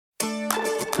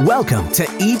Welcome to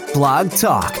Eat Blog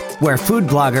Talk, where food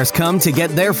bloggers come to get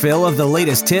their fill of the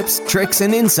latest tips, tricks,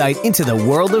 and insight into the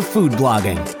world of food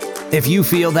blogging. If you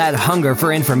feel that hunger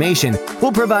for information,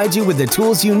 we'll provide you with the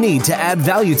tools you need to add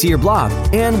value to your blog,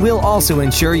 and we'll also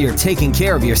ensure you're taking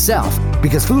care of yourself,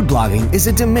 because food blogging is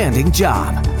a demanding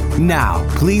job. Now,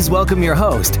 please welcome your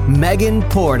host, Megan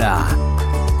Porta.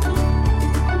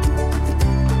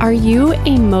 Are you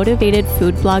a motivated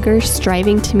food blogger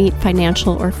striving to meet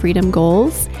financial or freedom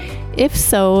goals? If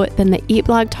so, then the Eat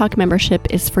Blog Talk membership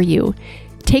is for you.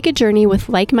 Take a journey with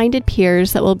like-minded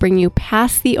peers that will bring you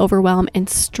past the overwhelm and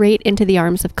straight into the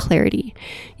arms of clarity.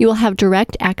 You will have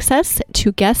direct access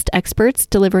to guest experts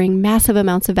delivering massive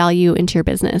amounts of value into your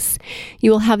business.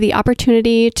 You will have the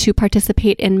opportunity to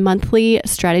participate in monthly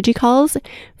strategy calls,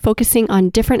 focusing on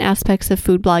different aspects of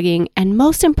food blogging, and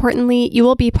most importantly, you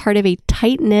will be part of a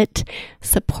tight-knit,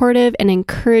 supportive, and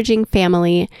encouraging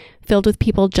family filled with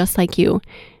people just like you.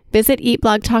 Visit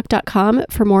eatblogtalk.com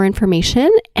for more information,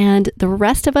 and the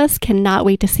rest of us cannot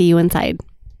wait to see you inside.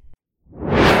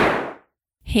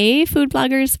 Hey, food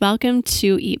bloggers, welcome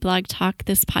to Eat Blog Talk.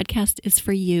 This podcast is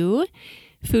for you,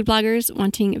 food bloggers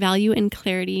wanting value and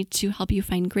clarity to help you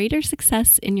find greater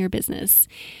success in your business.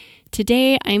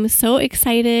 Today, I'm so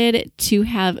excited to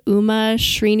have Uma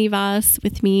Srinivas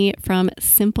with me from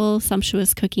Simple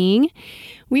Sumptuous Cooking.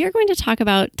 We are going to talk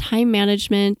about time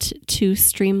management to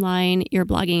streamline your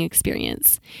blogging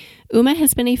experience. Uma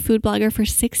has been a food blogger for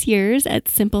 6 years at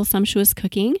Simple Sumptuous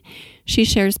Cooking. She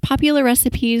shares popular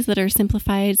recipes that are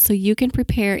simplified so you can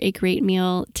prepare a great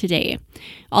meal today.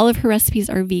 All of her recipes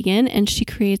are vegan, and she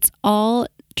creates all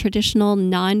traditional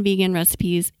non-vegan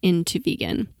recipes into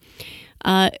vegan.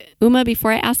 Uma,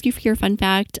 before I ask you for your fun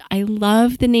fact, I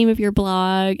love the name of your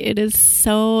blog. It is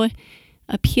so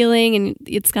appealing, and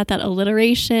it's got that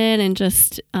alliteration and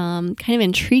just kind of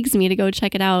intrigues me to go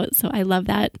check it out. So I love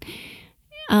that.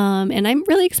 And I'm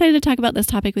really excited to talk about this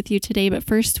topic with you today. But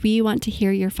first, we want to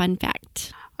hear your fun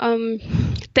fact.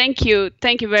 Thank you.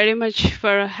 Thank you very much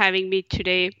for having me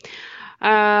today.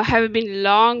 I have been a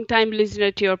long time listener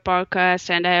to your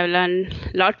podcast, and I have learned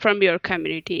a lot from your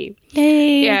community.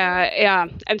 Yay! Yeah.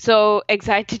 I'm so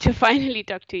excited to finally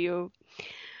talk to you.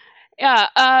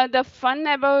 The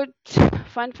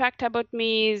fun fact about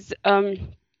me is,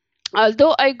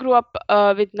 although I grew up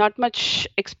with not much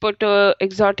exposure to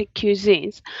exotic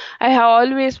cuisines, I have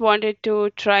always wanted to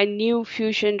try new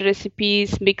fusion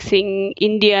recipes mixing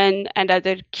Indian and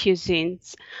other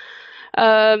cuisines.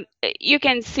 You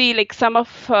can see like some of,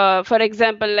 for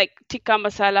example, like tikka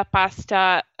masala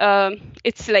pasta.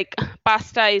 It's like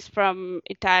pasta is from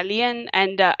Italian,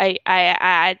 and I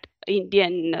add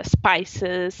Indian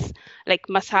spices like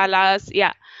masalas.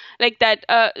 Yeah, like that.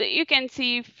 You can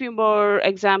see a few more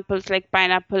examples like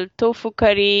pineapple tofu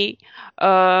curry.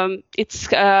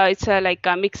 It's like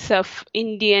a mix of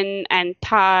Indian and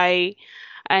Thai.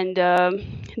 And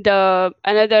the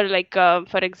another like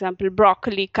for example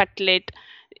broccoli cutlet.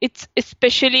 It's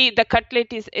especially the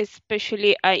cutlet is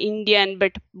especially Indian,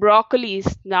 but broccoli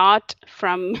is not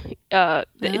from.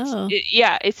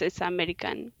 It's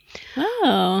American.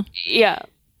 Oh, yeah,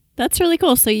 that's really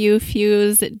cool. So you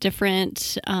fuse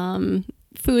different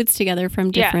foods together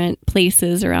from different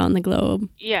places around the globe.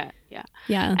 Yeah.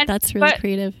 And that's really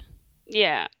creative.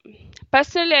 Yeah,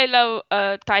 personally, I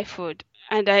love Thai food.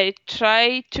 And I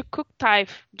try to cook Thai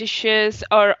dishes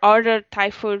or order Thai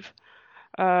food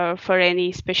for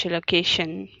any special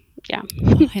occasion. Yeah.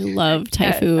 I love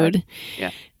Thai food.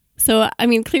 Yeah. So, I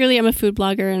mean, clearly I'm a food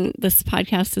blogger, and this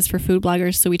podcast is for food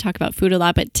bloggers, so we talk about food a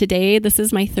lot. But today, this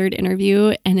is my third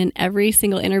interview, and in every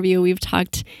single interview, we've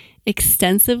talked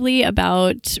extensively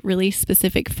about really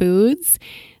specific foods.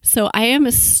 So I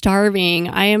am starving.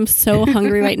 I am so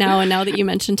hungry right now. And now that you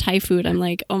mentioned Thai food, I'm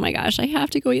like, oh my gosh, I have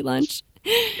to go eat lunch.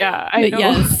 Yeah, I know.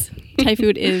 Yes, Thai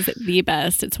food is the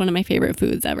best. It's one of my favorite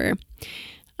foods ever.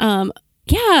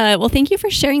 Well, thank you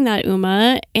for sharing that,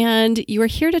 Uma. And you are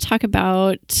here to talk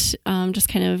about just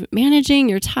kind of managing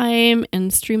your time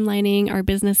and streamlining our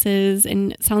businesses.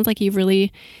 And it sounds like you've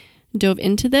really dove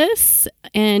into this.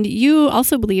 And you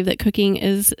also believe that cooking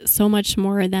is so much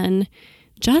more than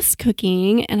just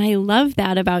cooking. And I love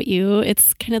that about you.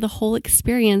 It's kind of the whole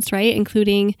experience, right?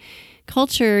 Including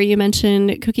culture. You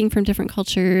mentioned cooking from different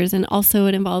cultures, and also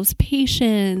it involves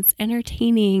patience,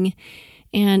 entertaining,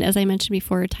 and as I mentioned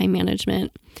before, time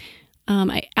management.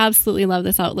 I absolutely love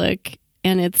this outlook,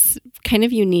 and it's kind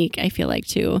of unique, I feel like,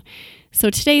 too. So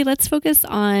today, let's focus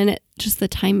on just the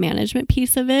time management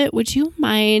piece of it. Would you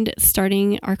mind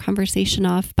starting our conversation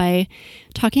off by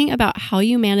talking about how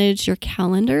you manage your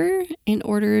calendar in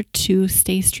order to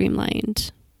stay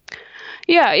streamlined?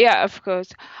 Yeah, of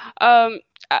course.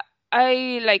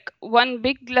 I like one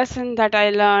big lesson that I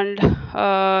learned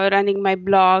running my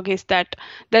blog is that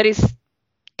there is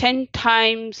 10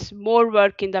 times more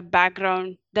work in the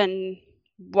background than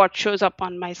what shows up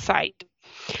on my site.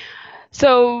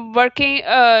 So working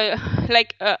I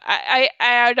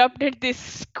adopted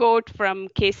this quote from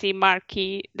Casey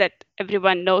Markey that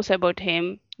everyone knows about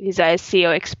him. He's a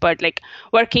SEO expert. Like,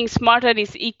 working smarter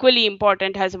is equally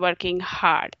important as working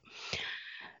hard.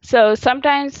 So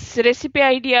sometimes recipe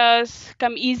ideas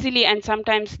come easily and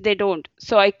sometimes they don't.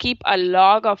 So I keep a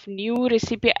log of new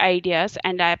recipe ideas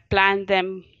and I plan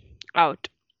them out.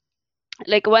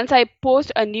 Like, once I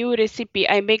post a new recipe,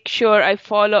 I make sure I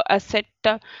follow a set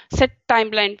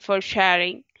timeline for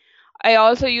sharing. I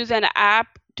also use an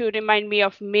app to remind me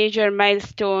of major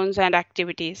milestones and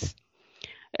activities.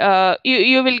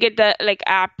 You will get the like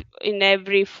app in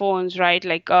every phones, right?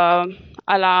 Like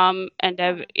alarm and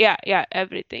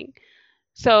everything.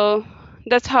 So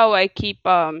that's how I keep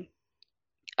a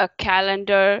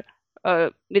calendar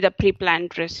with a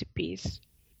pre-planned recipes.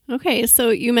 Okay, so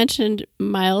you mentioned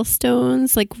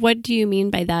milestones. Like, what do you mean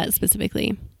by that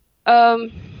specifically?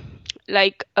 If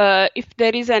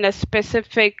there is a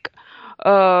specific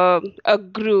a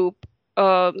group,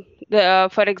 for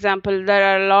example, there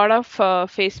are a lot of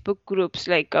Facebook groups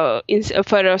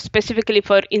specifically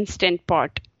for Instant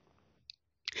Pot.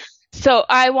 So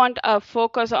I want a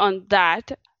focus on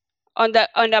that on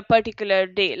a particular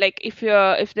day. Like, if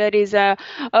there is a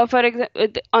for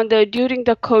example during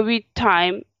the COVID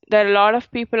time, there are a lot of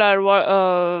people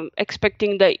are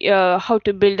expecting the how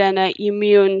to build an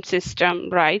immune system,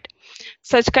 right?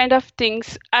 Such kind of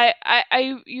things. I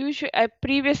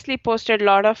previously posted a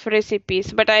lot of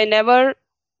recipes, but I never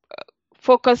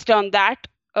focused on that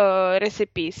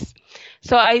recipes.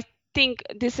 So I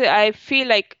feel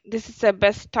like this is the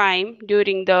best time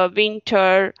during the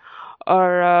winter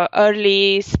or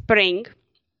early spring.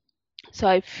 So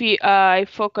I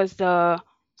focus the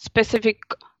specific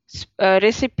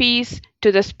recipes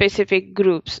to the specific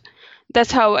groups.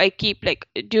 That's how I keep, like,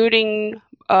 during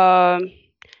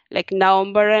like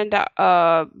November and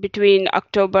between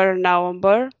October and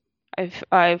November,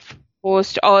 I've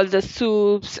post all the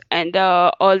soups and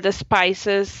all the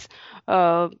spices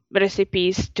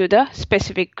recipes to the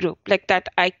specific group. Like that,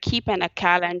 I keep in a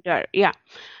calendar.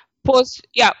 Post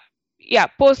yeah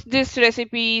post these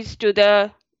recipes to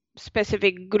the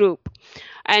specific group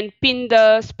and pin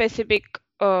the specific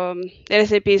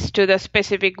recipes to the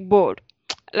specific board.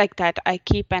 Like that, I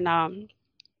keep an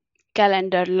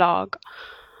calendar log.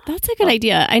 That's a good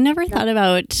idea. I never thought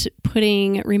about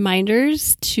putting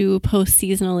reminders to post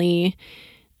seasonally,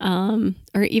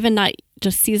 or even not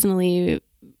just seasonally,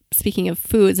 speaking of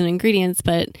foods and ingredients,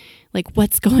 but like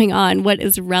what's going on, what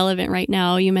is relevant right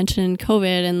now. You mentioned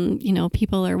COVID and,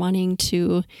 people are wanting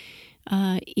to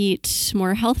eat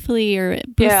more healthfully or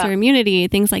boost their immunity,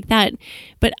 things like that.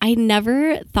 But I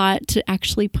never thought to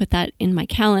actually put that in my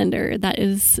calendar. That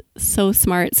is so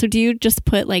smart. So do you just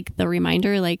put like the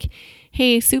reminder, like,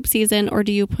 hey, soup season, or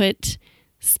do you put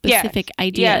specific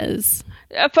ideas?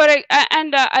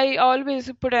 I always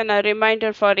put a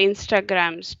reminder for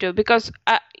Instagrams too, because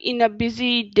in a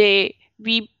busy day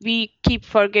we keep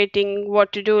forgetting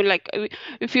what to do. Like,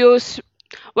 if you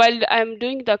while I'm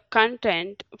doing the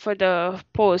content for the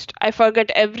post, I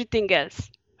forget everything else.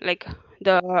 Like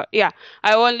I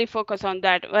only focus on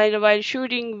that. While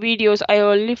shooting videos, I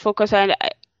only focus on.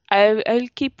 I'll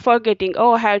keep forgetting.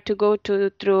 Oh, I have to go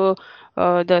through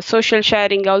the social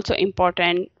sharing, also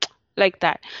important, like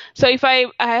that. So if I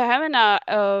have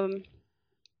an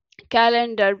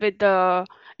calendar with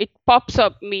it pops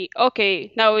up me,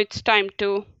 okay, now it's time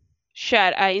to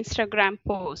share an Instagram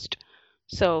post.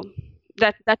 So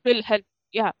that will help.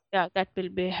 That will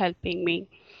be helping me.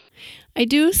 I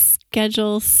do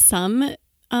schedule some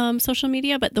social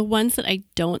media, but the ones that I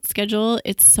don't schedule,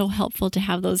 it's so helpful to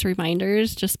have those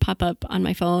reminders just pop up on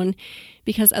my phone,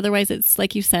 because otherwise it's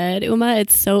like you said, Uma,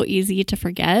 it's so easy to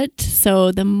forget.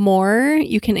 So the more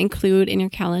you can include in your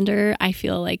calendar, I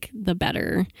feel like the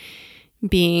better,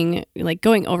 being like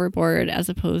going overboard as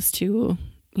opposed to,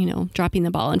 dropping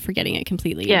the ball and forgetting it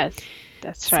completely. Yes,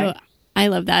 that's right. So I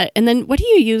love that. And then what do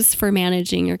you use for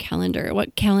managing your calendar?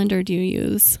 What calendar do you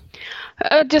use?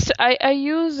 I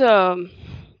use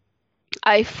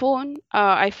iPhone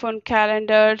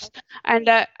calendars, and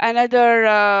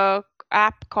another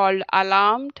app called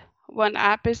Alarmed. One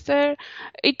app is there.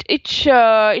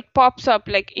 It pops up,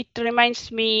 like, it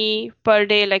reminds me per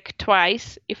day, like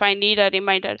twice if I need a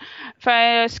reminder. If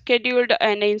I scheduled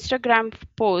an Instagram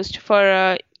post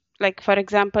for for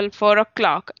example 4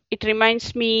 o'clock, it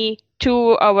reminds me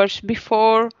 2 hours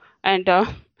before, and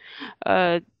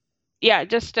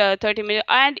just 30 minutes,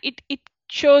 and it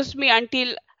shows me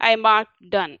until I mark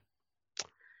done.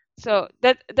 So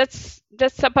that's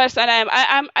the person I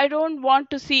am. I don't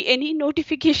want to see any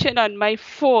notification on my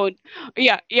phone.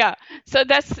 Yeah. So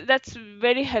that's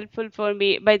very helpful for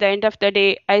me. By the end of the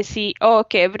day, I see, oh,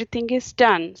 okay, everything is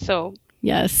done. So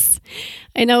yes,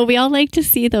 I know we all like to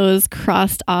see those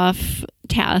crossed off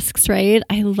tasks, right?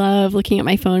 I love looking at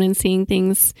my phone and seeing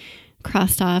things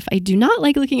crossed off. I do not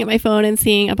like looking at my phone and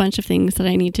seeing a bunch of things that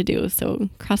I need to do. So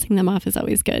crossing them off is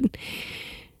always good.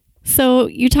 So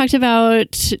you talked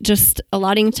about just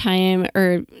allotting time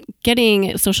or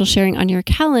getting social sharing on your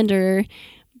calendar,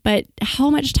 but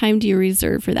how much time do you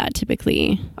reserve for that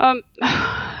typically?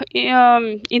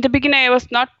 In the beginning, I was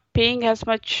not paying as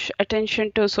much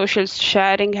attention to social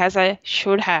sharing as I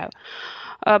should have.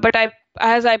 But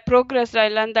as I progressed, I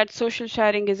learned that social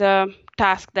sharing is a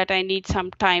task that I need some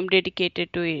time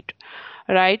dedicated to it,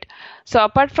 right? So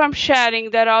apart from sharing,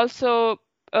 there are also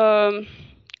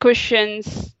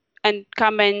questions and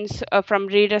comments from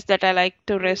readers that I like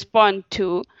to respond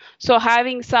to. So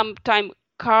having some time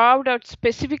carved out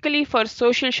specifically for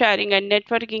social sharing and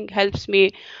networking helps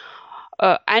me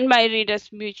and my readers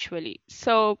mutually.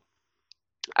 So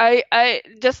I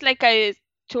just like I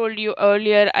told you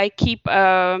earlier, I keep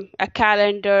a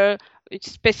calendar which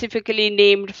is specifically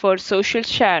named for social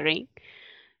sharing.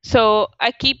 So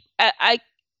I keep I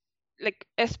like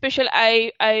especially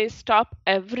I stop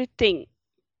everything.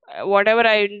 Whatever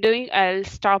I'm doing, I'll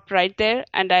stop right there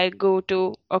and I'll go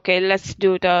to, okay, let's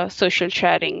do the social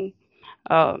sharing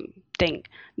thing.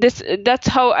 That's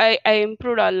how I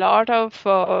improved a lot of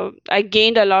I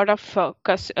gained a lot of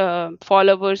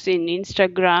followers in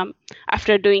Instagram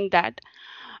after doing that,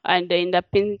 and in the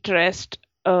Pinterest,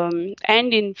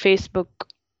 and in Facebook,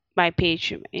 my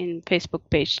page in Facebook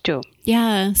page too.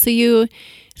 Yeah. So you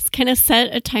kind of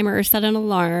set a timer or set an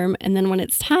alarm. And then when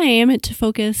it's time to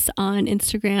focus on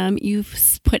Instagram,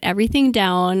 you've put everything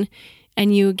down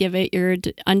and you give it your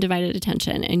undivided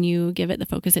attention and you give it the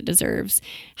focus it deserves.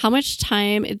 How much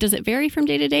time, does it vary from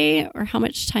day to day, or how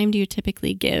much time do you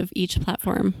typically give each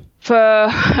platform?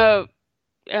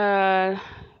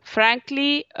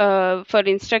 Frankly, for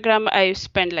Instagram, I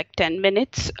spend like 10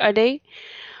 minutes a day.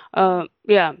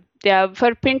 Yeah.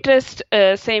 For Pinterest,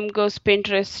 same goes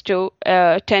Pinterest too.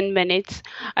 10 minutes.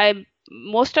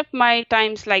 Most of my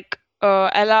times like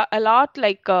a lot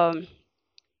like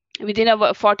within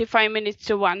a 45 minutes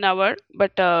to 1 hour.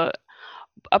 But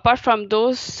apart from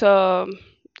those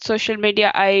social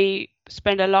media, I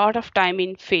spend a lot of time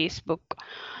in Facebook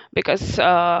because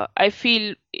I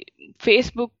feel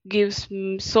Facebook gives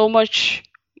so much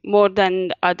more than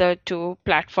the other two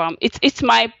platforms. It's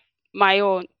my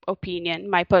own opinion,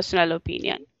 my personal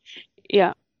opinion.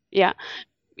 Yeah.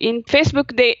 In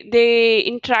Facebook, they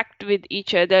interact with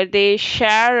each other. They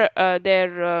share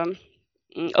their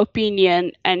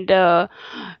opinion, and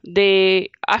they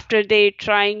after they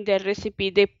trying their recipe,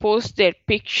 they post their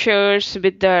pictures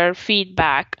with their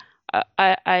feedback.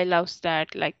 I love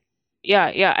that. Like,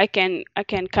 yeah, I can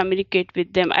communicate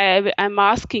with them. I'm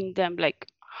asking them like,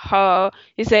 how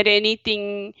is there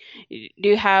anything, do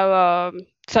you have a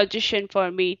suggestion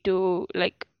for me to,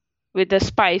 like, with the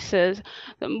spices?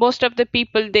 Most of the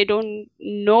people, they don't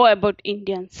know about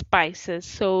Indian spices,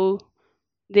 so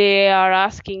they are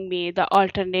asking me the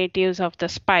alternatives of the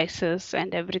spices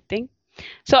and everything.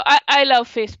 So I love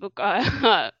Facebook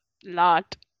a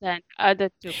lot than other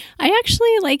two. I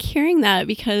actually like hearing that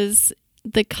because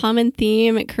the common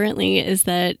theme currently is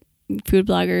that food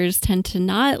bloggers tend to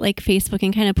not like Facebook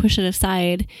and kind of push it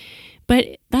aside.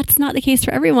 But that's not the case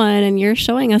for everyone. And you're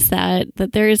showing us that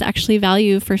there is actually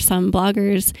value for some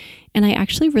bloggers. And I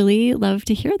actually really love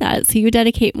to hear that. So you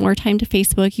dedicate more time to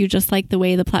Facebook. You just like the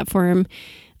way the platform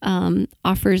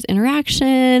offers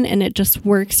interaction and it just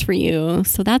works for you.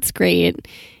 So that's great.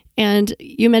 And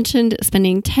you mentioned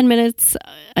spending 10 minutes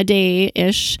a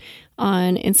day-ish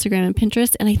on Instagram and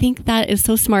Pinterest. And I think that is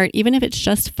so smart. Even if it's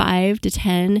just 5 to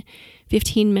 10,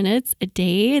 15 minutes a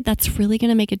day, that's really going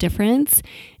to make a difference.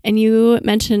 And you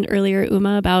mentioned earlier,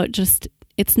 Uma, about just,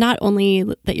 it's not only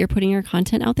that you're putting your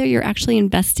content out there, you're actually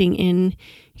investing in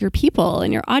your people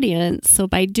and your audience. So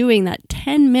by doing that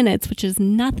 10 minutes, which is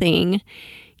nothing,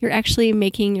 you're actually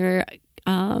making your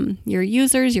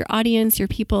users, your audience, your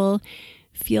people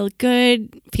feel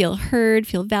good, feel heard,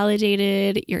 feel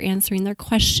validated. You're answering their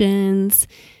questions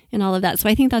and all of that. So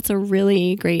I think that's a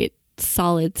really great,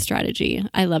 solid strategy.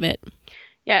 I love it.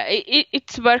 Yeah,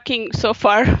 it's working so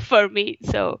far for me.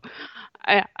 So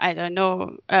I don't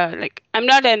know. Like, I'm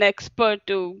not an expert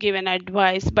to give an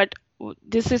advice, but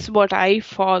this is what I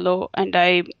follow, and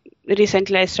I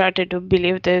recently I started to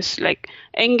believe this, like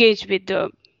engage with the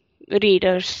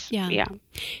readers. Yeah.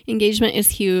 Engagement is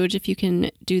huge. If you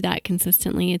can do that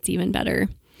consistently, it's even better.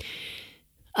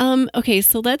 Okay,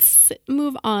 so let's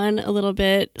move on a little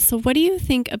bit. So what do you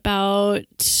think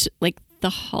about like the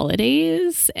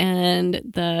holidays and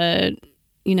the,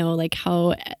 like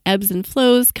how ebbs and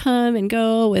flows come and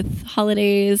go with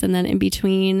holidays, and then in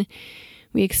between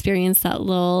we experience that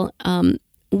lull.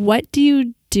 What do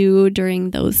you do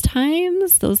during those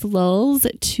times, those lulls,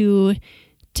 to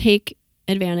take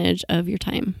advantage of your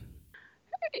time?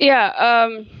 Yeah,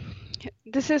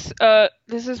 this is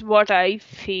what I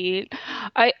feel.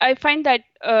 I find that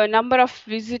number of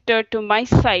visitor to my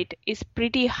site is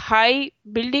pretty high,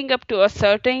 building up to a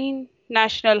certain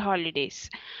national holidays,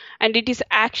 and it is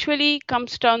actually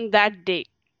comes down that day.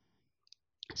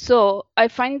 So I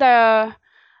find that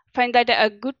a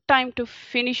good time to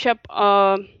finish up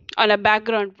on a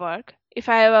background work. If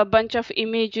I have a bunch of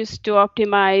images to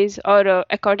optimize or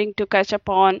according to catch up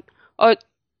on, or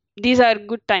these are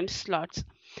good time slots.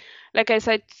 Like I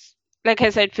said,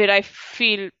 where I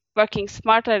feel working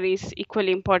smarter is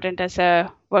equally important as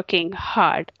working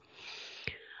hard.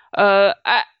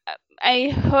 I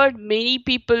heard many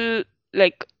people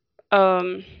like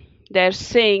they're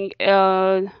saying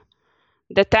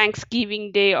the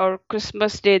Thanksgiving Day or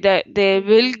Christmas Day that they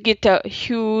will get a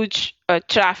huge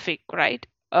traffic, right?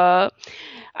 What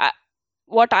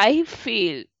I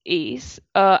feel is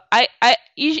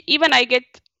even I get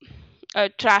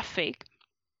traffic,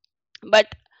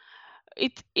 but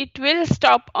it will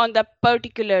stop on the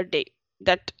particular day,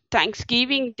 that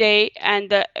Thanksgiving Day,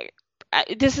 and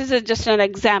this is just an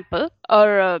example,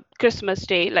 or Christmas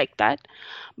Day, like that.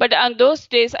 But on those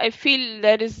days, I feel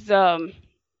there is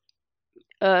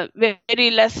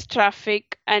very less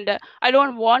traffic, and I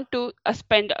don't want to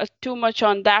spend too much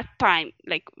on that time.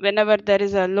 Like whenever there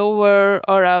is a lower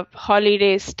or a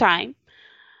holidays time,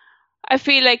 I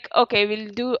feel like, okay, we'll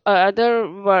do other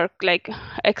work, like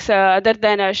other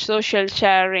than a social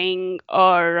sharing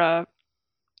or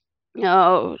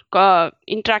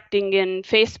interacting in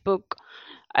Facebook.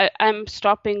 I'm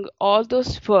stopping all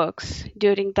those works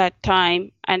during that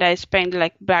time, and I spend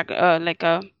like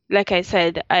like I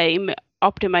said, I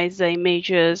optimize the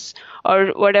images or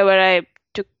whatever. I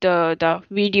took the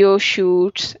video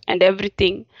shoots and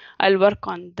everything. I'll work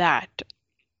on that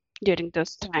during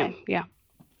this time. Yeah.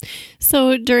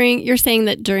 So you're saying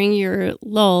that during your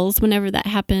lulls, whenever that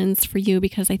happens for you,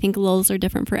 because I think lulls are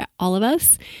different for all of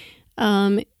us.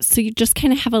 So you just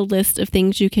kind of have a list of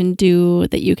things you can do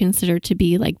that you consider to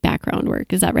be like background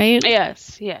work. Is that right?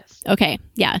 Yes. Okay.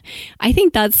 Yeah. I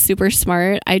think that's super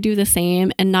smart. I do the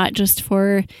same, and not just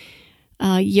for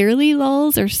yearly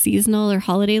lulls or seasonal or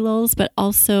holiday lulls, but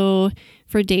also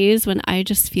for days when I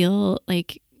just feel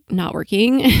like not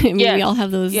working. I mean, we all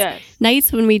have those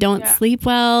nights when we don't sleep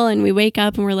well, and we wake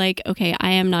up and we're like, okay,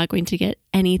 I am not going to get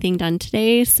anything done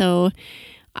today. So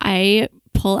I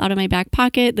pull out of my back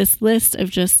pocket this list of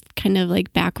just kind of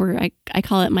like backward, I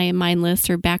call it my mind list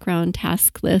or background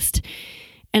task list.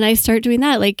 And I start doing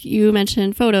that. Like you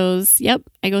mentioned photos. Yep.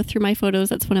 I go through my photos.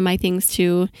 That's one of my things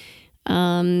too.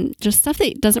 Just stuff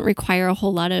that doesn't require a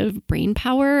whole lot of brain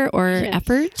power or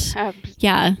effort.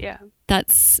 Yeah.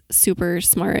 That's super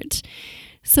smart.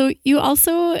 So you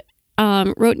also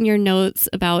wrote in your notes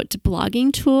about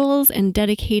blogging tools and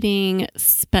dedicating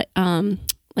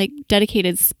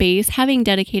dedicated space, having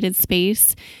dedicated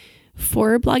space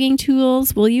for blogging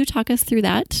tools. Will you talk us through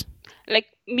that? Like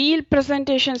meal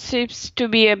presentation seems to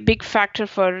be a big factor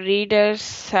for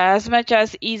readers as much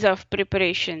as ease of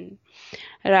preparation,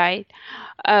 right?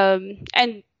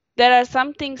 And there are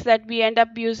some things that we end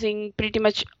up using pretty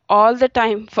much all the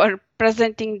time for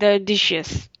presenting the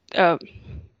dishes,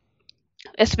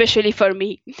 especially for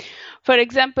me. For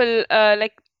example,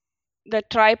 like the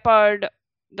tripod,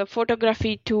 the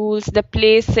photography tools, the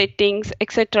place settings,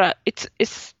 etc. It's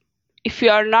if you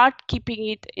are not keeping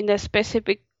it in a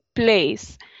specific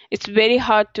place, it's very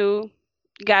hard to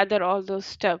gather all those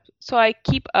stuff. So I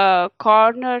keep a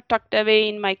corner tucked away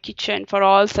in my kitchen for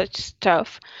all such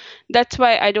stuff. That's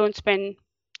why I don't spend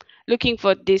looking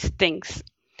for these things.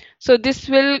 So this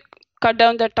will cut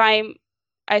down the time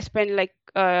I spend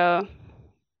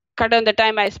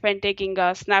taking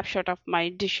a snapshot of my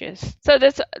dishes. So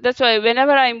that's why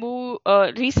whenever I move,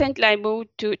 recently I moved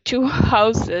to two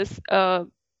houses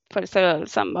for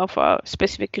some of a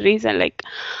specific reason. Like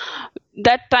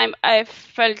that time I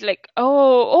felt like,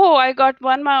 I got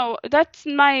one more. That's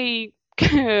my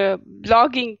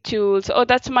blogging tools. Oh,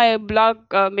 that's my blog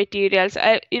materials.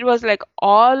 It was like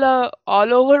all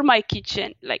over my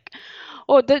kitchen. Like,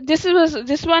 oh,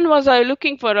 this one was I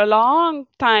looking for a long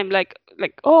time.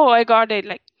 Oh, I got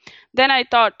it. Then I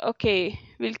thought, okay,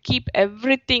 we'll keep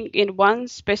everything in one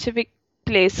specific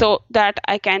place so that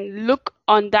I can look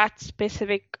on that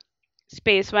specific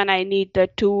space when I need the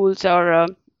tools or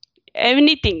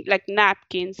anything like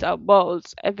napkins or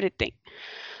bowls, everything.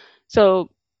 So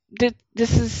this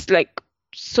is like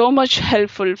so much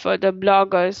helpful for the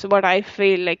bloggers. What I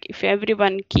feel like, if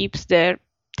everyone keeps their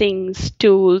things,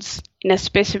 tools in a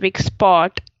specific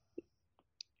spot,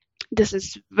 this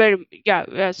is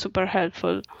super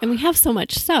helpful. And we have so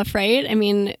much stuff, right? I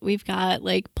mean, we've got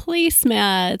like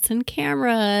placemats and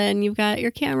camera, and you've got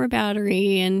your camera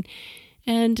battery and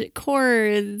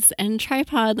cords and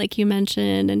tripod, like you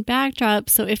mentioned, and backdrops.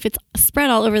 So if it's spread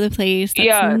all over the place,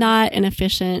 that's not an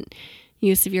efficient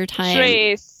use of your time.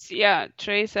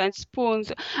 Trays and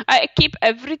spoons. I keep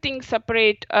everything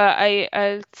separate.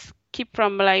 I'll keep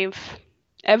from life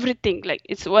everything. Like,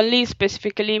 it's only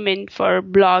specifically meant for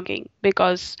blogging,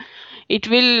 because it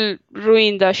will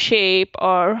ruin the shape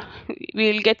or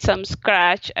we'll get some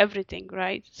scratch, everything,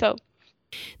 right? So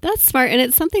that's smart. And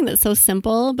it's something that's so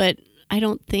simple, but I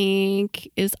don't think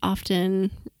is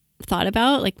often thought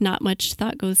about. Like, not much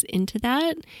thought goes into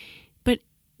that. But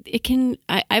it can,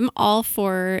 I'm all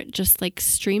for just like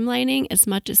streamlining as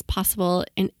much as possible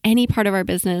in any part of our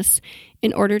business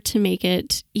in order to make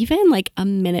it even like a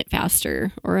minute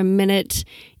faster or a minute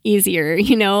easier,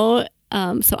 you know?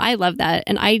 So I love that.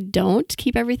 And I don't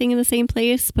keep everything in the same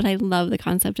place, but I love the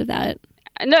concept of that.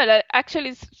 No, that actually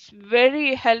it's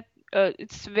very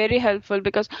it's very helpful,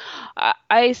 because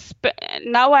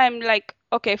now I'm like,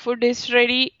 okay, food is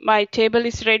ready, my table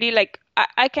is ready. Like,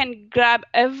 I can grab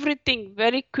everything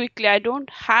very quickly. I don't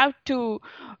have to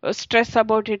stress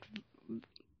about it,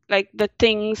 like the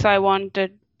things I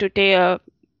wanted to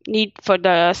need for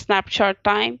the snapshot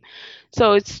time.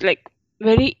 So it's like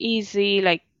very easy.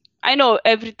 Like, I know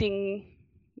everything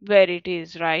where it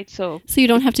is, right? So you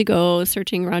don't have to go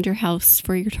searching around your house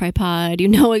for your tripod. You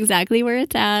know exactly where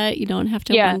it's at. You don't have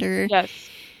to wonder. Yes.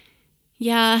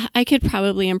 Yeah, I could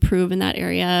probably improve in that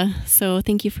area. So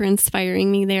thank you for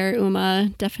inspiring me there,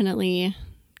 Uma. Definitely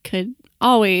could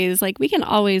always, like, we can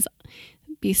always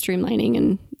be streamlining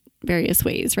in various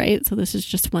ways, right? So this is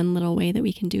just one little way that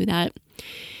we can do that.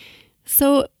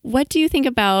 So what do you think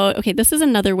about, okay, this is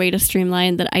another way to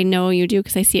streamline that I know you do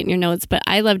because I see it in your notes, but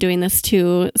I love doing this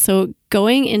too. So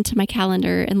going into my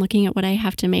calendar and looking at what I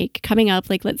have to make coming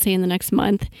up, like let's say in the next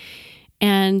month,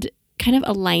 and kind of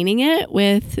aligning it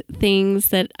with things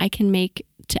that I can make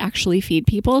to actually feed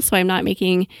people. So I'm not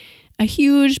making a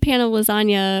huge pan of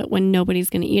lasagna when nobody's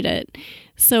going to eat it.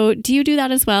 So do you do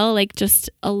that as well? Like just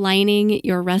aligning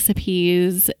your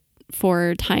recipes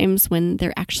for times when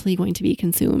they're actually going to be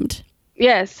consumed?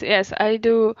 Yes, I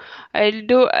do. I'll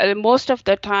do most of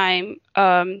the time.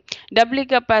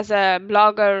 Doubling up as a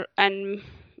blogger and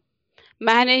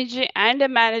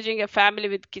managing a family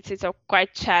with kids is a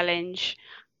quite challenge.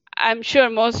 I'm sure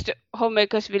most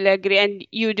homemakers will agree, and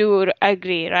you do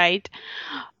agree, right?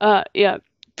 Yeah.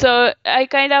 So I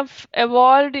kind of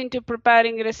evolved into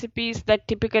preparing recipes that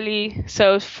typically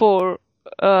serve for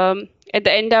at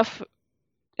the end of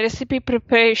recipe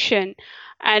preparation.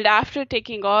 And after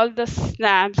taking all the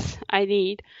snaps I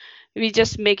need, we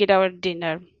just make it our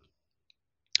dinner.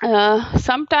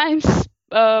 Sometimes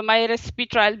my recipe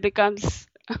trial becomes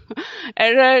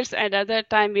errors, and other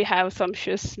time we have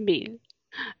sumptuous meal.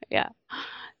 Yeah.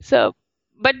 So,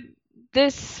 but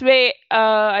this way,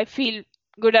 I feel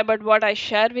good about what I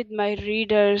share with my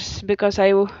readers, because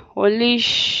I only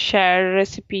share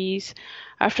recipes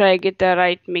after I get the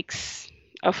right mix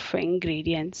of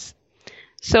ingredients.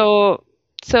 So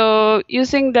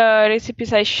using the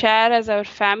recipes I share as our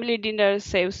family dinner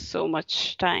saves so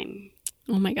much time.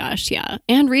 Oh my gosh, yeah.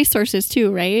 And resources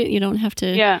too, right? You don't have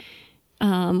to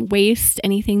waste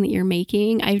anything that you're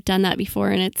making. I've done that before,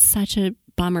 and it's such a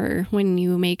bummer when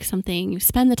you make something, you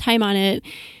spend the time on it,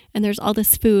 and there's all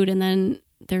this food, and then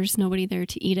there's nobody there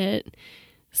to eat it.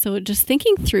 So just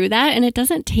thinking through that, and it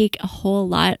doesn't take a whole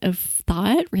lot of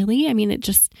thought, really. I mean, it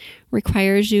just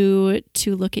requires you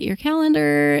to look at your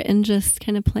calendar and just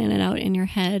kind of plan it out in your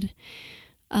head.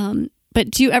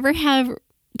 But do you ever have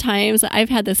times, I've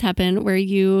had this happen, where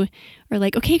you are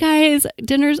like, okay, guys,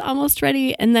 dinner's almost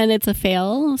ready, and then it's a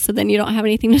fail. So then you don't have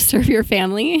anything to serve your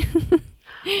family?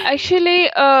 Actually,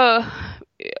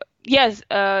 yes,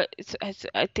 it's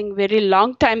I think very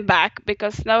long time back,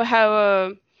 because now I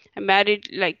have I'm married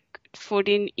like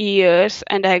 14 years,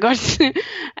 and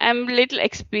I'm a little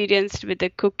experienced with the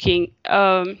cooking.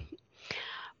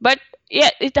 But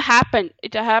yeah, it happened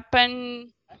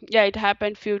yeah, it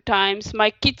happened few times. My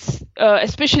kids,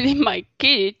 especially my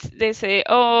kids, they say,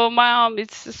 "Oh, mom,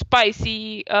 it's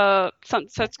spicy," some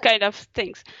such kind of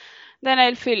things. Then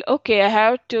I'll feel okay. I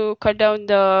have to cut down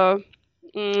the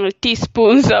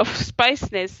teaspoons of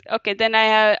spiciness. Okay, then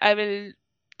I will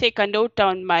take a note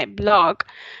on my blog,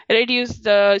 reduce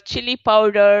the chili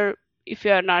powder if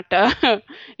you are not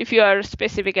if you are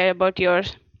specific about your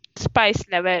spice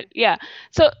level. Yeah.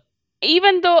 So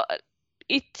even though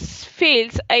it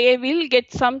fails, I will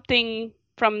get something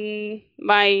from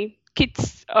my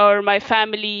kids or my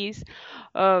families,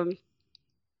 um,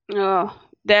 uh,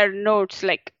 their notes,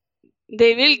 like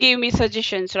they will give me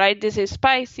suggestions, right? This is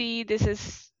spicy, this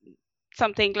is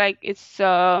something like it's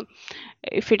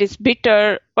if it is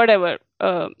bitter, whatever.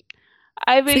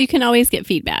 I So will, you can always get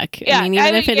feedback. yeah, I mean, I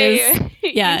even will if it get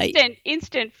is, yeah,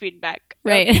 instant feedback.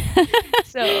 right.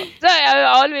 So I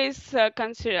always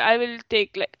consider, I will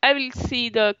take, like, I will see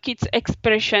the kids'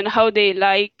 expression, how they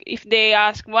like. If they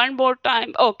ask one more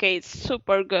time, okay, it's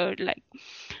super good. Like,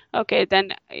 okay,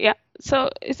 then yeah. So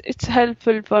it's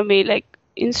helpful for me. Like,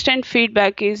 instant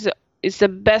feedback is the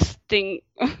best thing.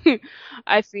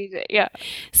 I feel, yeah.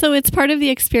 So it's part of the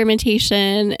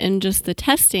experimentation and just the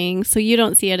testing. So you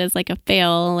don't see it as like a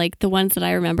fail. Like the ones that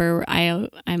I remember, I'm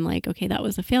like, okay, that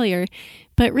was a failure.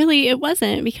 But really it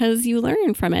wasn't, because you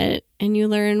learn from it and you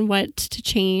learn what to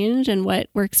change and what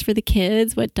works for the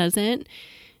kids, what doesn't,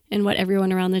 and what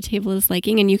everyone around the table is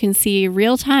liking. And you can see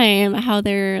real time how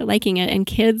they're liking it. And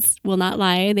kids will not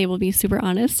lie. They will be super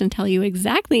honest and tell you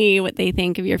exactly what they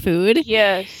think of your food.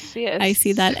 Yes, yes. I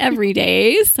see that every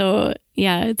day. So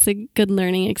yeah, it's a good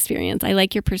learning experience. I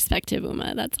like your perspective,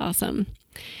 Uma. That's awesome.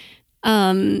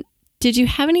 Did you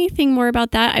have anything more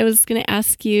about that? I was going to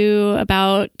ask you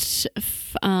about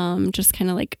just kind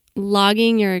of like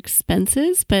logging your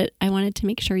expenses, but I wanted to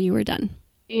make sure you were done.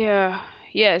 Yeah,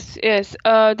 yes, yes.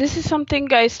 This is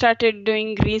something I started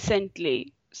doing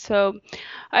recently. So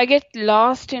I get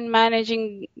lost in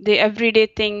managing the everyday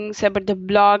things about the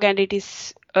blog, and it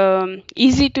is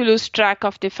easy to lose track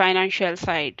of the financial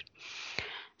side.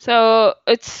 So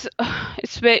it's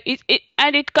very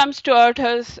and it comes to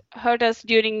hurt us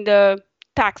during the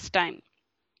tax time.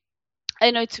 I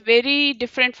know it's very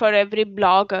different for every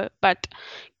blogger, but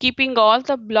keeping all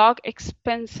the blog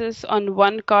expenses on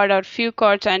one card or few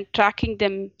cards and tracking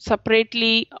them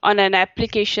separately on an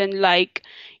application like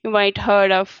you might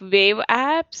heard of Wave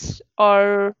apps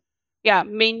or yeah,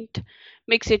 Mint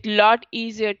makes it a lot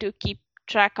easier to keep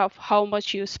track of how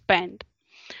much you spend.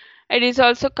 It is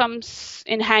also comes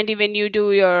in handy when you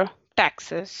do your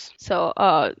taxes. So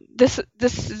this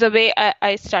is the way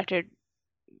I started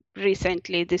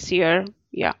recently this year.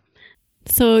 Yeah.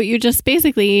 So you just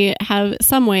basically have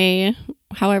some way,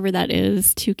 however that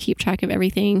is, to keep track of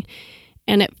everything.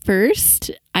 And at first,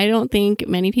 I don't think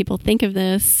many people think of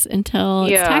this until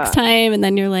it's tax time. And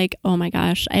then you're like, oh my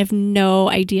gosh, I have no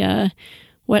idea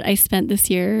what I spent this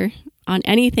year on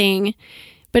anything.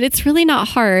 But it's really not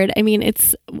hard. I mean,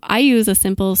 I use a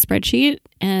simple spreadsheet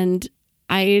and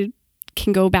I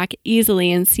can go back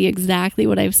easily and see exactly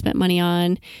what I've spent money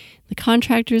on, the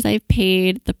contractors I've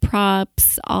paid, the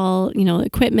props, all,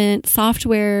 equipment,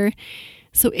 software.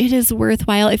 So it is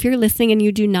worthwhile. If you're listening and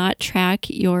you do not track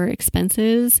your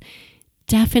expenses,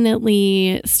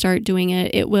 definitely start doing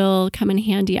it. It will come in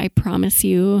handy, I promise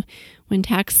you, when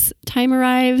tax time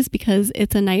arrives, because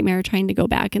it's a nightmare trying to go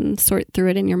back and sort through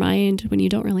it in your mind when you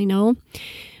don't really know.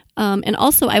 And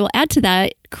also, I will add to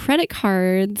that, credit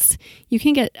cards, you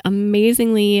can get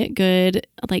amazingly good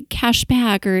like cash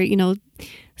back or,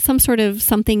 some sort of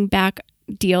something back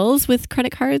deals with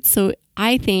credit cards. So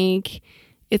I think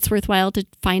it's worthwhile to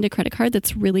find a credit card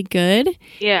that's really good.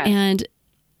 Yeah. And,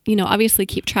 obviously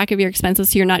keep track of your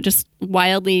expenses so you're not just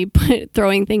wildly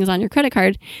throwing things on your credit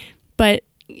card. But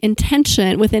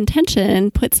with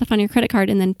intention, put stuff on your credit card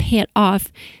and then pay it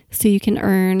off so you can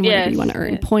earn whatever you want to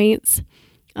earn, points,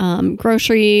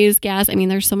 groceries, gas. I mean,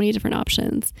 there's so many different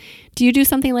options. Do you do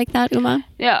something like that, Uma?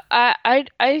 Yeah,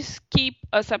 I keep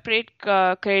a separate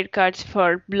credit cards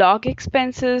for blog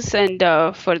expenses and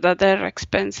for the other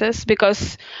expenses,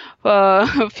 because for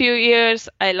a few years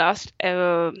I lost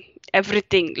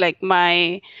everything, like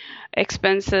my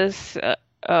expenses,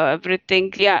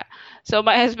 everything. Yeah. So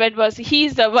my husband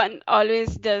he's the one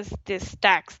always does this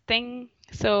tax thing.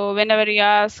 So whenever he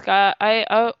asks, I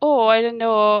don't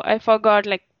know, I forgot,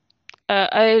 like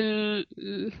I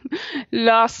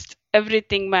lost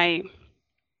everything, my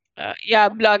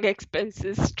blog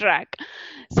expenses track.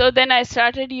 So then I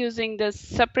started using the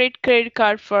separate credit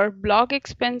card for blog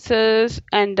expenses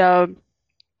and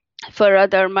for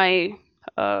other my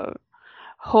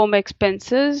home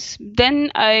expenses.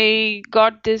 Then I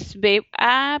got this Wave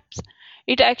apps.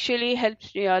 It actually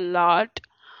helps me a lot.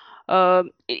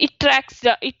 It tracks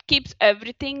it keeps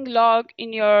everything logged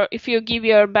in your, if you give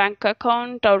your bank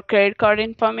account or credit card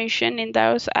information in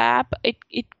those app,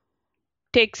 it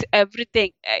takes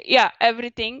everything.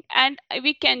 Everything. And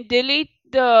we can delete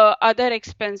the other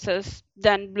expenses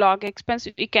than blog expense.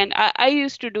 We can, I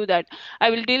used to do that. I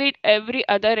will delete every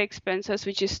other expenses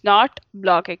which is not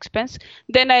blog expense.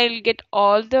 Then I'll get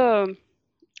all the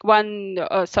one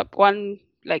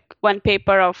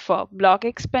paper of blog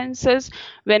expenses,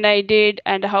 when I did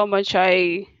and how much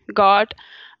I got.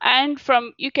 And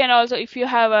from, you can also, if you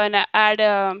have an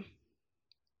ad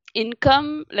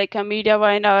income like a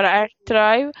Mediavine or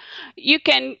AdThrive, you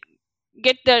can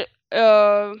get the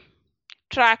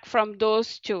track from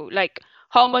those two, like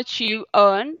how much you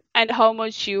earn and how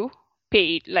much you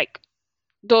paid, like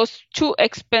those two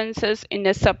expenses in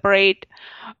a separate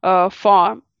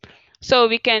form. So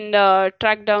we can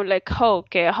track down like,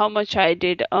 how much I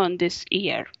did earn this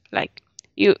year. Like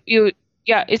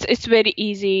it's very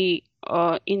easy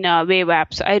in Wave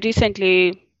apps. I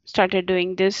recently started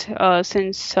doing this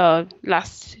since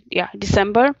last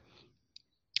December.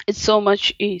 It's so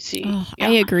much easy. I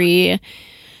agree.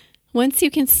 Once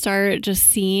you can start just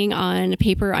seeing on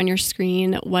paper on your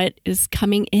screen what is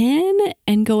coming in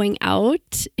and going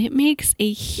out, it makes a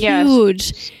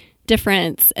huge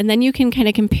difference. And then you can kind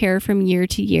of compare from year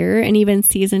to year and even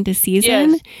season to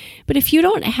season. Yes. But if you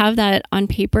don't have that on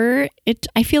paper,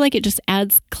 I feel like it just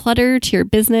adds clutter to your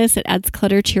business. It adds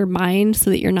clutter to your mind so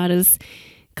that you're not as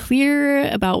clear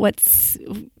about what's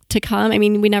to come. I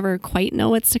mean, we never quite know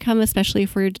what's to come, especially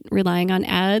if we're relying on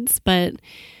ads. But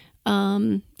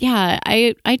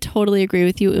I totally agree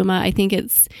with you, Uma. I think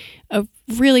it's a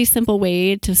really simple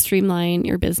way to streamline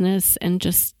your business and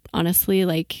just honestly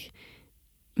like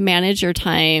manage your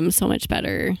time so much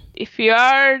better. If you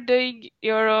are doing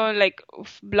your own, like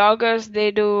bloggers,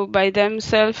 they do by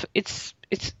themselves, it's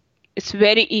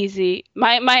very easy.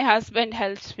 My husband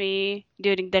helps me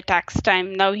during the tax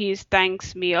time. Now he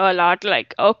thanks me a lot,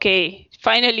 like, okay,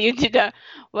 finally you did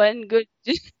one good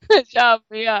job.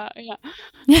 Yeah.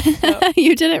 So.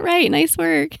 You did it right. Nice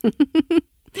work.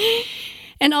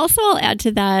 And also I'll add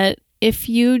to that,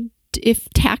 if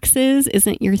taxes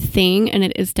isn't your thing, and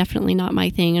it is definitely not my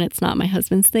thing and it's not my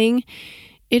husband's thing,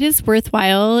 it is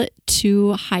worthwhile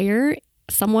to hire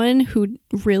someone who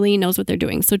really knows what they're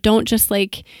doing. So don't just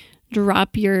like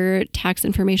drop your tax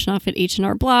information off at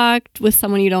H&R Block with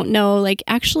someone you don't know. Like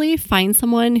actually find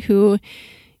someone who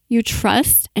you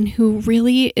trust and who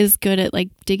really is good at like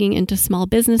digging into small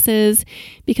businesses,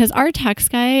 because our tax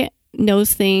guy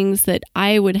knows things that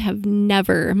my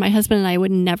husband and I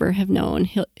would never have known.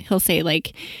 He'll say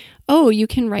like, oh, you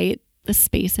can write the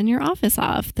space in your office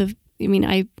off.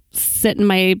 I sit in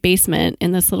my basement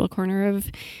in this little corner of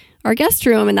our guest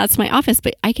room and that's my office,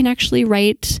 but I can actually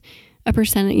write a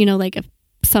percentage,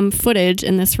 some footage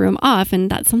in this room off. And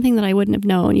that's something that I wouldn't have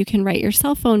known. You can write your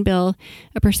cell phone bill,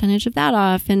 a percentage of that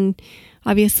off. And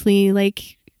obviously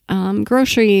like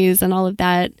groceries and all of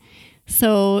that.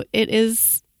 So it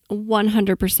is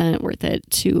 100% worth it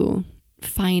to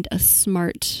find a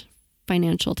smart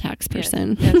financial tax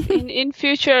person. Yes. In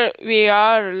future, we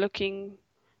are looking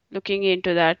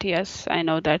into that. Yes, I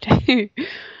know that.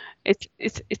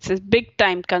 It's a big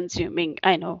time consuming.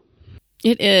 I know.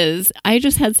 It is. I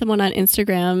just had someone on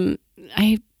Instagram.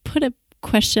 I put a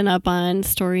question up on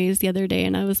stories the other day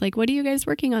and I was like, what are you guys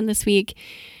working on this week?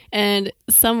 And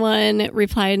someone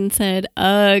replied and said,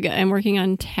 ugh, I'm working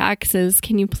on taxes.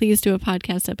 Can you please do a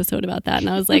podcast episode about that? And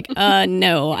I was like,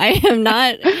 no, I am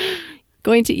not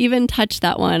going to even touch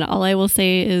that one. All I will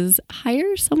say is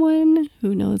hire someone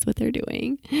who knows what they're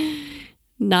doing.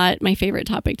 Not my favorite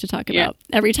topic to talk about.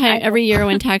 Every year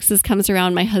when taxes comes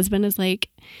around, my husband is like,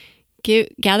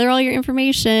 gather all your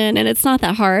information. And it's not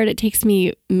that hard. It takes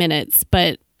me minutes,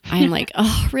 but I'm like,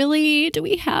 oh, really? Do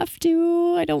we have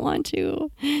to? I don't want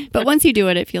to. But once you do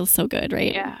it, it feels so good,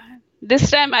 right? Yeah. This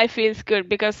time I feel good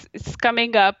because it's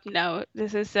coming up now.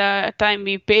 This is a time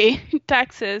we pay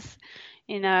taxes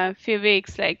in a few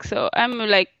weeks. So I'm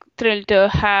thrilled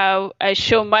to I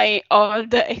show all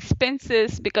the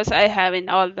expenses because I have in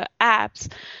all the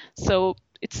apps. So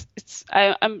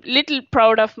I'm little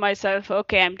proud of myself.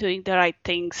 Okay, I'm doing the right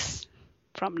things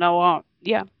from now on.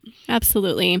 Yeah,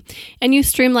 absolutely. And you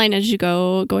streamline as you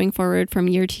going forward from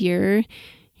year to year.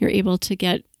 You're able to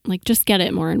get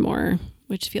it more and more,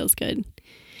 which feels good.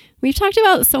 We've talked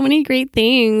about so many great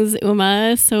things,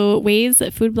 Uma. So ways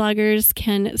that food bloggers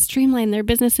can streamline their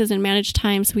businesses and manage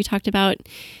time. So we talked about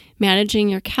managing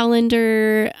your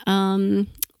calendar,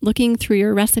 looking through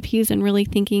your recipes and really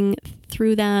thinking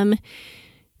through them,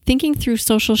 thinking through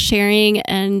social sharing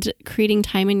and creating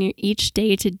time in each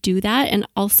day to do that, and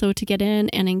also to get in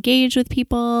and engage with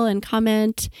people and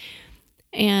comment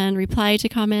and reply to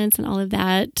comments and all of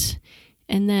that.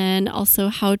 And then also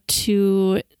how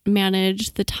to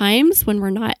manage the times when we're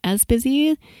not as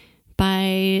busy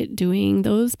by doing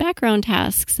those background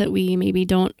tasks that we maybe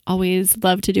don't always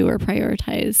love to do or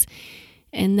prioritize.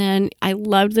 And then I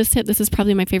loved this tip. This is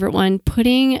probably my favorite one.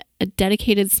 Putting a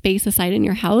dedicated space aside in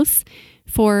your house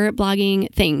for blogging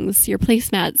things, your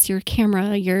placemats, your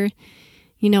camera, your,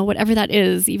 whatever that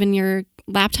is, even your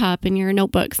laptop and your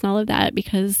notebooks and all of that,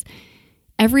 because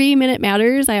every minute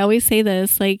matters. I always say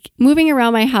this, like moving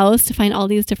around my house to find all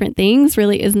these different things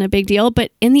really isn't a big deal.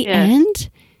 But in the end,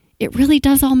 it really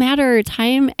does all matter.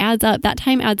 Time adds up. That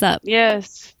time adds up.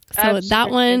 Yes. So absolutely.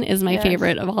 That one is my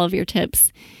favorite of all of your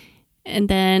tips. And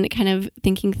then kind of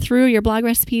thinking through your blog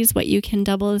recipes, what you can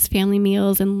double as family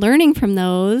meals and learning from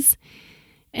those.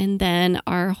 And then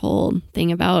our whole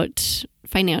thing about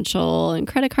financial and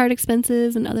credit card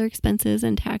expenses and other expenses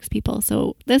and tax people.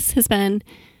 So this has been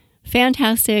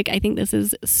fantastic. I think this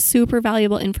is super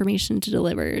valuable information to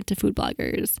deliver to food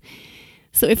bloggers.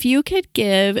 So if you could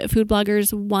give food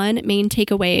bloggers one main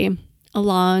takeaway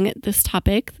along this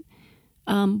topic,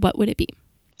 what would it be?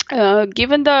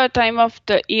 Given the time of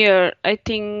the year, I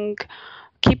think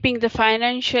keeping the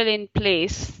financial in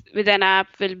place with an app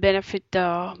will benefit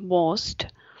the most.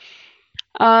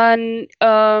 And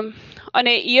on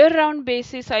a year-round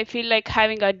basis, I feel like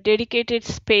having a dedicated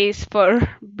space for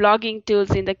blogging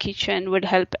tools in the kitchen would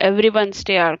help everyone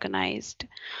stay organized.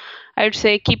 I would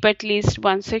say keep at least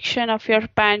one section of your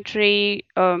pantry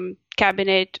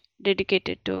cabinet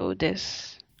dedicated to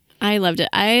this. I loved it.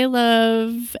 I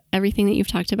love everything that you've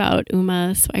talked about,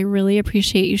 Uma. So I really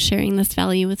appreciate you sharing this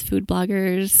value with food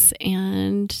bloggers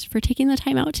and for taking the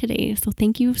time out today. So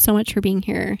thank you so much for being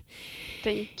here.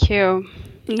 Thank you.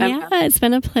 Yeah, it's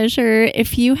been a pleasure.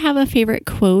 If you have a favorite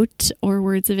quote or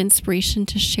words of inspiration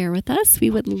to share with us, we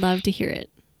would love to hear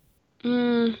it.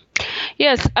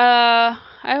 Yes, I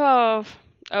have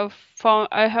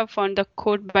found the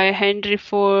quote by Henry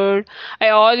Ford. I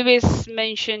always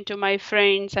mention to my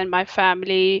friends and my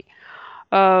family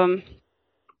the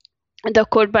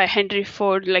quote by Henry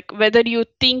Ford, like whether you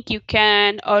think you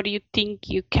can or you think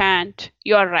you can't,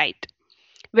 you are right.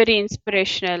 Very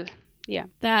inspirational. Yeah.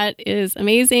 That is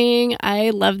amazing.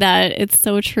 I love that. It's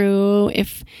so true.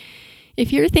 If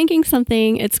you're thinking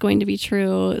something, it's going to be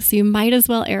true. So you might as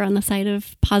well err on the side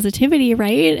of positivity,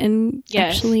 right? And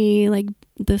actually like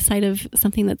the side of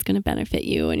something that's going to benefit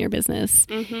you and your business.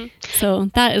 Mm-hmm.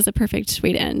 So that is a perfect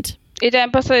way to end. It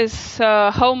emphasizes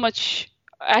how much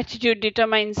attitude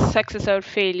determines success or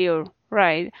failure,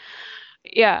 right?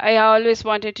 Yeah, I always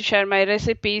wanted to share my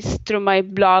recipes through my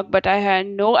blog, but I had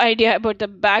no idea about the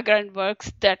background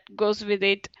works that goes with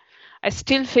it. I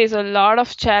still face a lot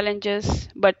of challenges,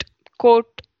 but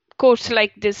quotes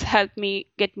like this help me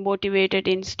get motivated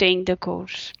in staying the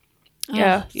course.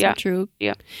 So true.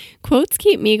 Yeah. Quotes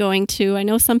keep me going too. I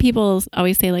know some people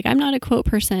always say like, I'm not a quote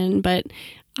person, but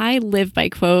I live by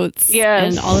quotes.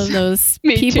 Yes. And all of those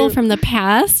people from the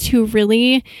past who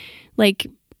really like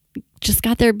just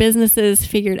got their businesses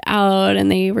figured out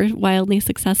and they were wildly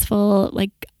successful.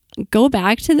 Like go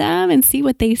back to them and see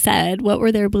what they said. What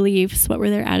were their beliefs? What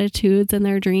were their attitudes and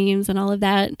their dreams and all of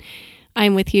that?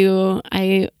 I'm with you.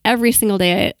 Every single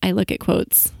day I look at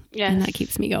quotes. Yes. And that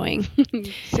keeps me going.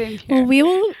 Same here.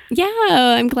 Well,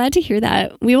 I'm glad to hear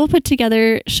that. We will put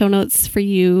together show notes for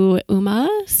you, Uma.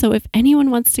 So if anyone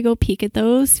wants to go peek at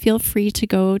those, feel free to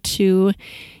go to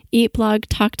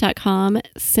eatblogtalk.com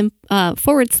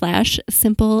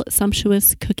 /simple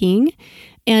sumptuous cooking.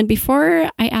 And before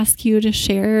I ask you to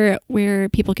share where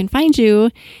people can find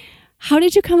you, how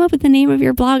did you come up with the name of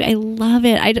your blog? I love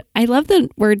it. I love the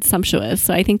word sumptuous,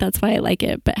 so I think that's why I like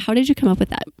it. But how did you come up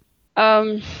with that?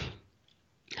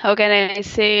 How can I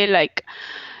say, when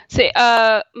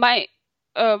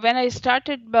I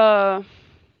started my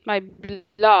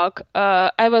blog,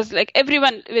 I was like,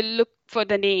 everyone will look for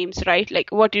the names, right?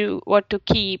 Like what to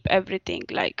keep, everything.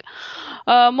 Like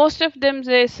most of them,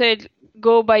 they said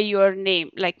go by your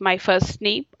name, like my first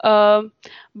name.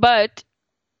 But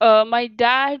my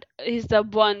dad is the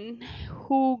one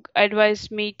who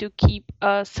advised me to keep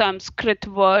a Sanskrit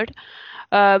word,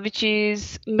 which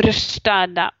is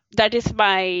Mrishtana. That is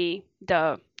the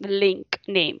link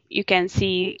name. You can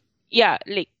see,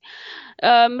 link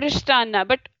Mrishtana.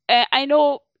 But I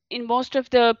know in most of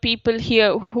the people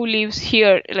here who lives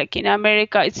here, like in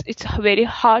America, it's very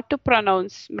hard to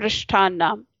pronounce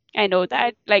Mrishtana. I know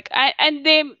that. And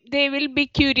they will be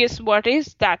curious what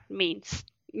is that means.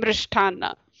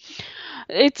 Mrishtana.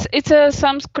 It's a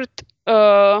Sanskrit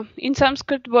in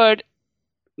Sanskrit word.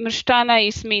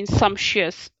 Mrishtana means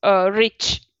sumptuous,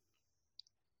 rich.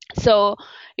 So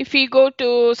if we go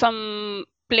to some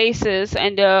places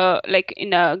and like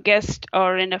in a guest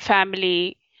or in a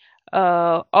family,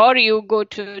 or you go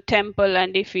to temple,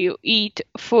 and if you eat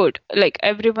food, like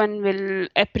everyone will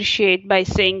appreciate by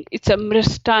saying it's a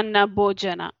mrishtana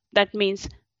bhojana. That means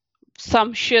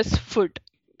sumptuous food,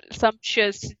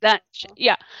 sumptuous lunch.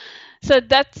 Yeah. So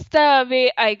that's the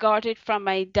way I got it from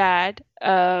my dad.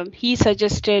 He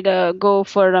suggested go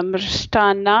for a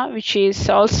mrishtana, which is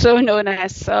also known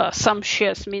as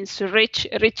sumptuous, means rich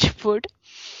food.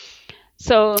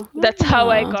 So that's how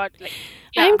I got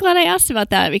I'm glad I asked about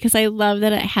that, because I love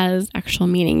that it has actual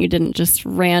meaning. You didn't just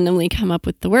randomly come up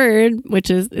with the word,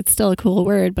 it's still a cool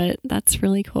word, but that's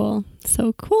really cool.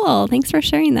 So cool. Thanks for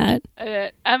sharing that.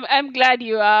 I'm glad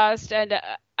you asked. And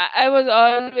I was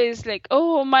always like,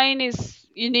 oh, mine is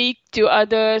unique to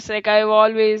others. Like I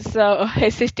always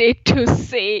hesitate to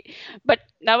say, but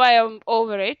now I am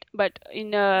over it. But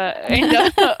in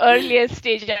the earlier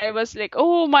stage, I was like,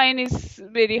 oh, mine is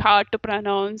very hard to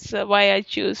pronounce. Why I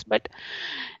choose? But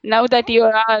now that you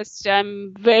asked,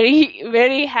 I'm very,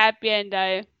 very happy, and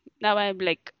now I'm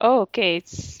like, oh, okay,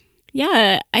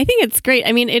 Yeah, I think it's great.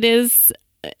 I mean, it is.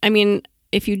 I mean,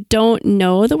 if you don't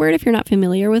know the word, if you're not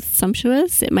familiar with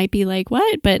sumptuous, it might be like,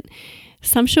 what? But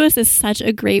sumptuous is such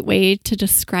a great way to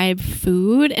describe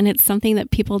food, and it's something that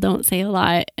people don't say a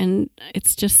lot, and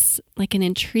it's just like an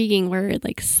intriguing word,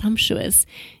 like sumptuous.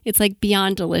 It's like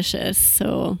beyond delicious,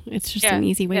 so it's just an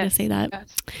easy way to say that.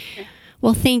 Yes. Yeah.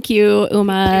 Well, thank you,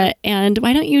 Uma. And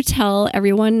why don't you tell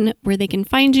everyone where they can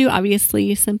find you?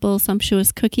 Obviously,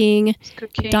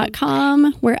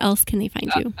 simplesumptuouscooking.com. Where else can they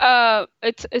find you?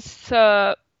 It's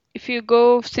if you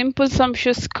go Simple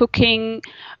Sumptuous Cooking,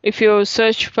 if you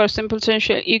search for Simple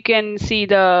Sumptuous, you can see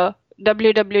the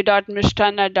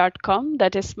www.mrishtana.com.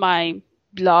 That is my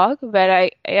blog where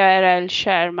I'll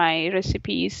share my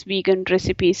recipes, vegan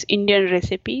recipes, Indian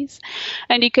recipes.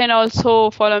 And you can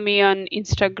also follow me on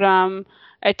Instagram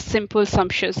at Simple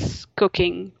Sumptuous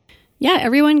Cooking. Yeah,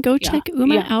 everyone go check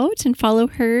Uma out and follow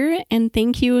her. And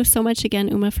thank you so much again,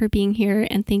 Uma, for being here.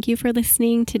 And thank you for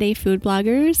listening today, Food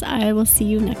Bloggers. I will see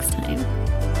you next time.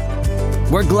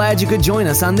 We're glad you could join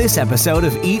us on this episode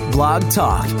of Eat Blog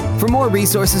Talk. For more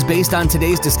resources based on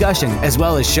today's discussion, as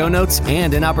well as show notes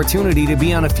and an opportunity to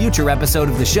be on a future episode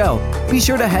of the show, be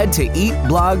sure to head to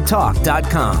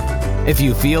eatblogtalk.com. If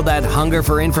you feel that hunger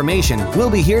for information, we'll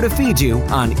be here to feed you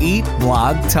on Eat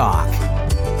Blog Talk.